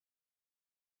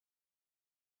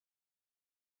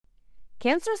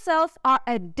Cancer cells are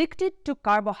addicted to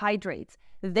carbohydrates.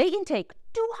 They intake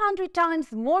 200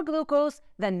 times more glucose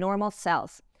than normal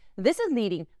cells. This is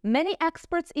leading many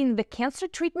experts in the cancer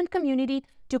treatment community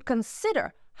to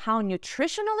consider how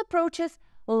nutritional approaches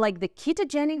like the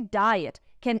ketogenic diet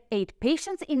can aid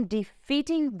patients in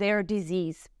defeating their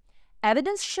disease.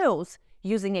 Evidence shows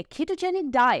using a ketogenic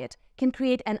diet can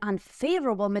create an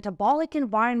unfavorable metabolic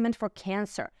environment for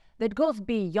cancer that goes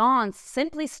beyond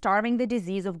simply starving the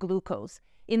disease of glucose.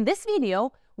 In this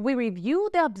video, we review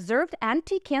the observed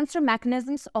anti-cancer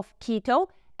mechanisms of keto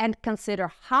and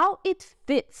consider how it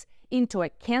fits into a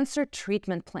cancer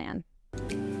treatment plan.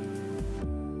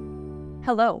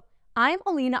 Hello, I'm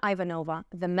Olena Ivanova,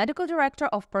 the Medical Director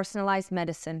of Personalized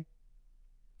Medicine.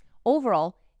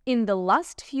 Overall, in the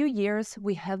last few years,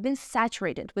 we have been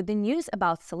saturated with the news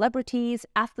about celebrities,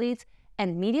 athletes,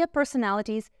 and media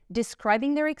personalities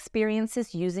describing their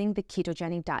experiences using the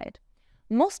ketogenic diet.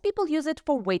 Most people use it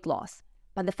for weight loss,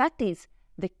 but the fact is,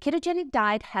 the ketogenic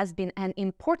diet has been an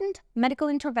important medical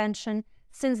intervention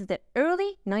since the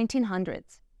early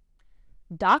 1900s.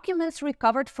 Documents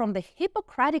recovered from the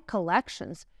Hippocratic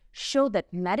collections show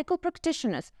that medical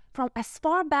practitioners from as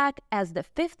far back as the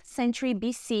 5th century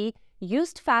BC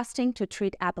used fasting to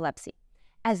treat epilepsy,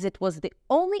 as it was the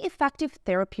only effective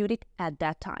therapeutic at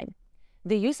that time.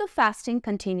 The use of fasting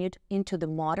continued into the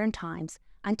modern times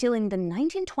until in the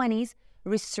 1920s,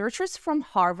 researchers from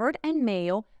Harvard and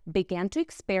Mayo began to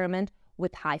experiment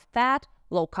with high-fat,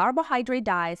 low-carbohydrate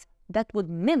diets that would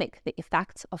mimic the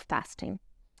effects of fasting.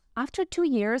 After 2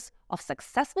 years of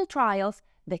successful trials,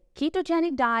 the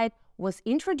ketogenic diet was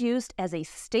introduced as a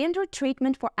standard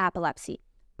treatment for epilepsy,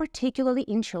 particularly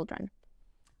in children.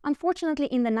 Unfortunately,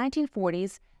 in the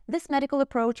 1940s, this medical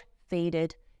approach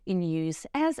faded in use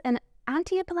as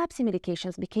anti-epilepsy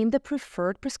medications became the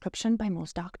preferred prescription by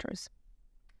most doctors.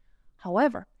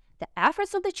 However, the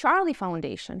efforts of the Charlie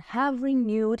Foundation have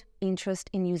renewed interest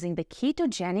in using the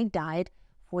ketogenic diet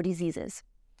for diseases.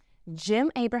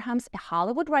 Jim Abrahams, a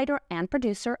Hollywood writer and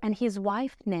producer, and his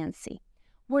wife, Nancy,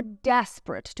 were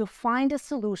desperate to find a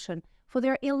solution for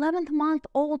their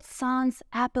 11-month-old son's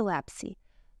epilepsy.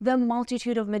 The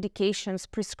multitude of medications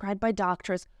prescribed by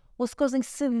doctors was causing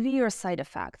severe side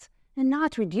effects and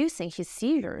not reducing his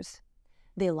seizures.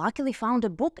 They luckily found a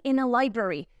book in a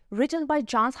library written by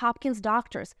Johns Hopkins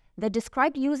doctors that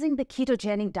described using the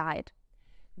ketogenic diet.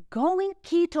 Going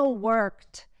keto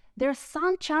worked. Their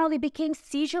son Charlie became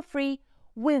seizure-free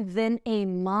within a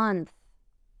month.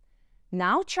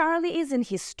 Now Charlie is in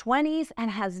his 20s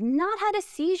and has not had a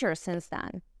seizure since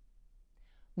then.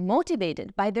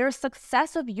 Motivated by their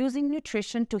success of using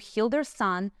nutrition to heal their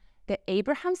son, the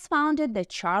Abrahams founded the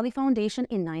Charlie Foundation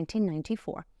in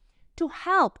 1994 to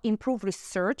help improve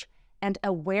research and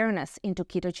awareness into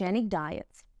ketogenic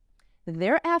diets.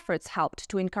 Their efforts helped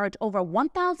to encourage over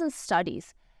 1,000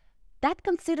 studies that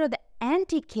consider the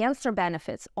anti-cancer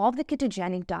benefits of the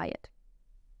ketogenic diet.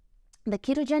 The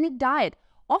ketogenic diet,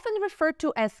 often referred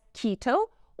to as keto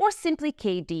or simply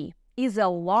KD, is a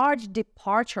large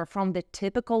departure from the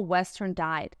typical Western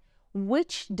diet,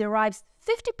 which derives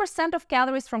 50% of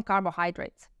calories from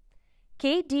carbohydrates.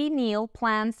 KD meal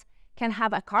plans can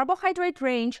have a carbohydrate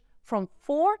range from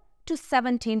 4 to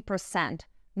 17%,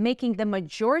 making the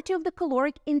majority of the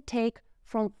caloric intake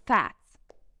from fats.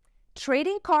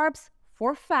 Trading carbs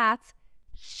for fats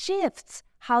shifts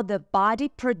how the body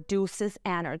produces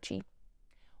energy.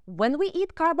 When we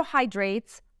eat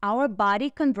carbohydrates, our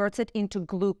body converts it into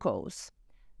glucose.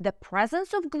 The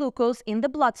presence of glucose in the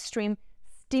bloodstream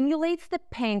stimulates the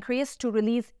pancreas to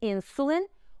release insulin,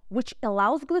 which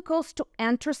allows glucose to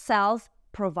enter cells,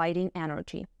 providing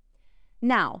energy.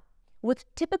 Now,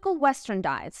 with typical Western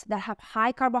diets that have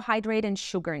high carbohydrate and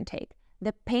sugar intake,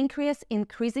 the pancreas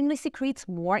increasingly secretes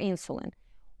more insulin,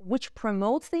 which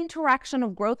promotes the interaction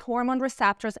of growth hormone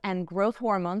receptors and growth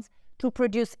hormones to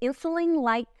produce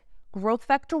insulin-like growth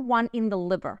factor 1 in the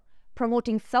liver,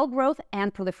 promoting cell growth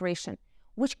and proliferation,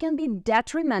 which can be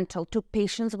detrimental to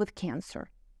patients with cancer.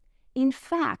 In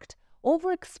fact,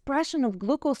 overexpression of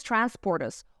glucose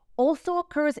transporters also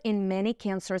occurs in many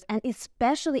cancers and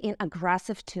especially in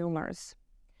aggressive tumors.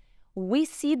 We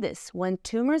see this when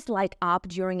tumors light up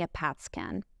during a PET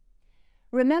scan.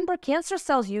 Remember, cancer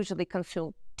cells usually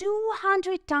consume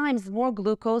 200 times more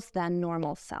glucose than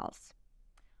normal cells.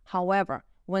 However,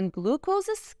 when glucose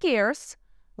is scarce,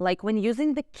 like when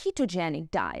using the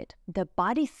ketogenic diet, the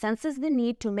body senses the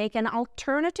need to make an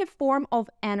alternative form of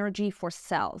energy for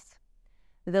cells.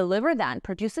 The liver then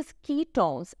produces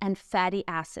ketones and fatty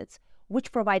acids,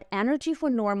 which provide energy for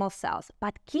normal cells,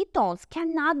 but ketones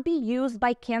cannot be used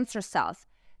by cancer cells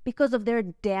because of their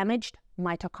damaged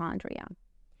mitochondria.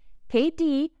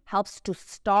 KD helps to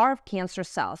starve cancer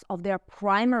cells of their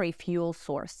primary fuel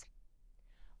source.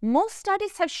 Most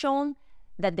studies have shown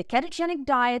that the ketogenic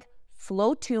diet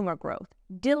slowed tumor growth,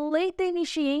 delayed the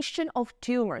initiation of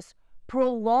tumors,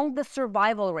 prolonged the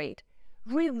survival rate,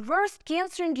 reversed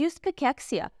cancer-induced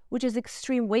cachexia, which is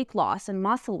extreme weight loss and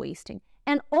muscle wasting,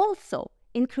 and also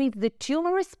increased the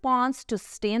tumor response to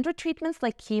standard treatments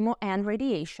like chemo and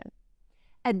radiation.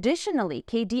 Additionally,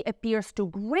 KD appears to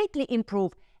greatly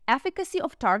improve efficacy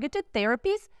of targeted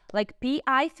therapies like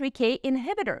PI3K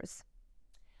inhibitors.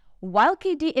 While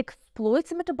KD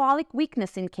exploits metabolic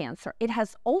weakness in cancer, it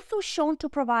has also shown to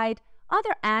provide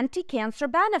other anti-cancer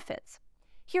benefits.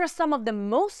 Here are some of the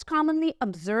most commonly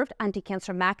observed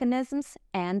anti-cancer mechanisms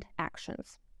and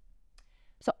actions.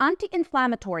 So,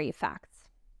 anti-inflammatory effects.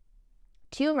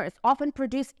 Tumors often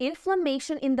produce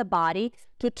inflammation in the body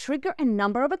to trigger a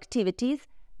number of activities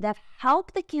that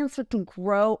help the cancer to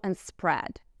grow and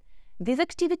spread. These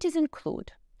activities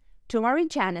include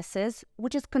tumorigenesis,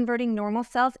 which is converting normal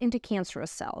cells into cancerous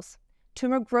cells,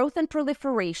 tumor growth and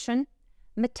proliferation,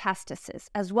 metastasis,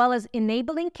 as well as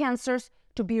enabling cancers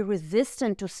to be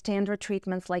resistant to standard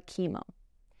treatments like chemo.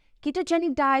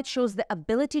 Ketogenic diet shows the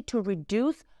ability to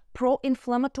reduce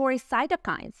pro-inflammatory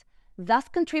cytokines, thus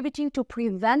contributing to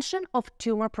prevention of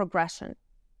tumor progression.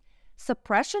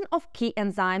 Suppression of key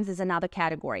enzymes is another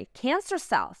category. Cancer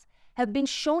cells have been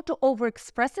shown to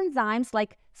overexpress enzymes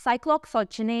like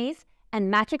cyclooxygenase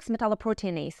and matrix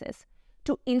metalloproteinases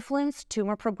to influence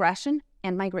tumor progression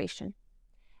and migration.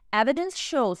 Evidence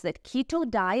shows that keto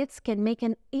diets can make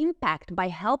an impact by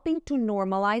helping to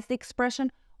normalize the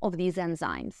expression of these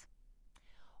enzymes.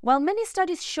 While many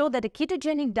studies show that a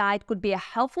ketogenic diet could be a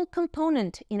helpful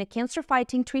component in a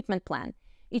cancer-fighting treatment plan,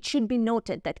 it should be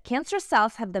noted that cancer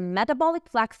cells have the metabolic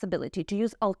flexibility to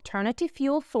use alternative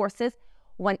fuel sources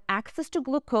when access to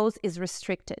glucose is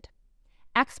restricted.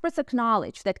 Experts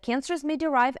acknowledge that cancers may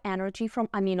derive energy from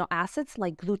amino acids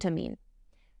like glutamine.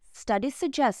 Studies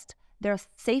suggest there are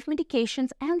safe medications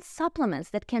and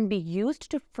supplements that can be used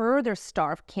to further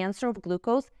starve cancer of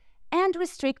glucose and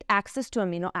restrict access to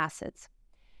amino acids.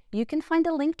 You can find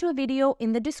a link to a video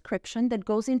in the description that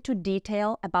goes into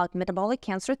detail about metabolic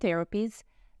cancer therapies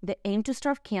that aim to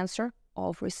starve cancer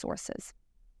of resources.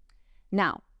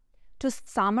 Now, to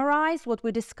summarize what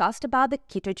we discussed about the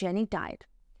ketogenic diet,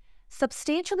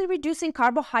 substantially reducing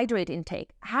carbohydrate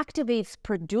intake activates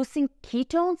producing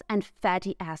ketones and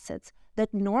fatty acids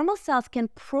that normal cells can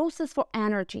process for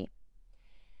energy.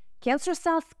 Cancer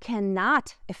cells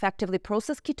cannot effectively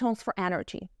process ketones for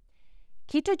energy.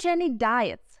 Ketogenic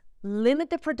diets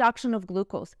limit the production of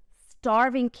glucose,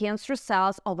 starving cancer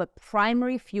cells of a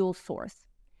primary fuel source.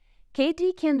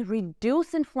 KD can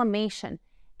reduce inflammation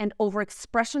and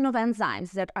overexpression of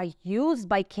enzymes that are used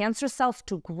by cancer cells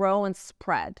to grow and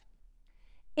spread.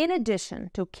 In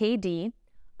addition to KD,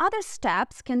 other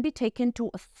steps can be taken to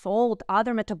assault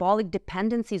other metabolic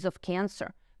dependencies of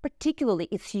cancer, particularly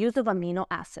its use of amino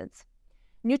acids.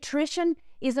 Nutrition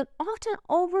is an often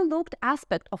overlooked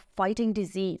aspect of fighting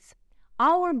disease.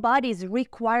 Our bodies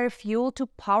require fuel to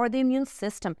power the immune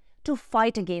system to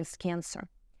fight against cancer.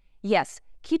 Yes,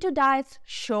 keto diets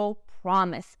show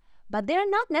promise, but they're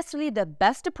not necessarily the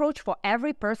best approach for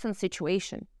every person's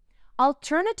situation.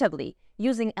 Alternatively,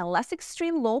 using a less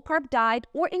extreme low-carb diet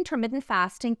or intermittent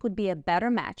fasting could be a better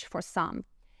match for some.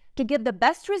 To get the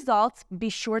best results, be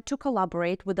sure to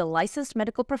collaborate with a licensed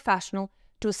medical professional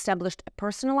to establish a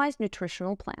personalized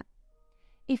nutritional plan.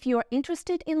 If you are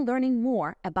interested in learning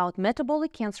more about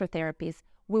metabolic cancer therapies,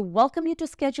 we welcome you to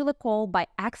schedule a call by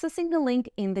accessing the link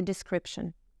in the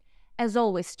description. As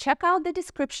always, check out the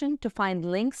description to find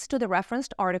links to the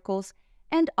referenced articles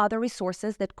and other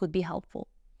resources that could be helpful.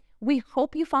 We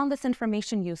hope you found this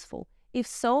information useful. If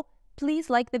so, please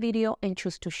like the video and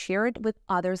choose to share it with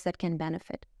others that can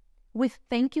benefit. We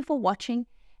thank you for watching,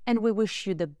 and we wish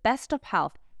you the best of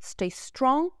health. Stay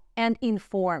strong and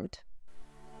informed.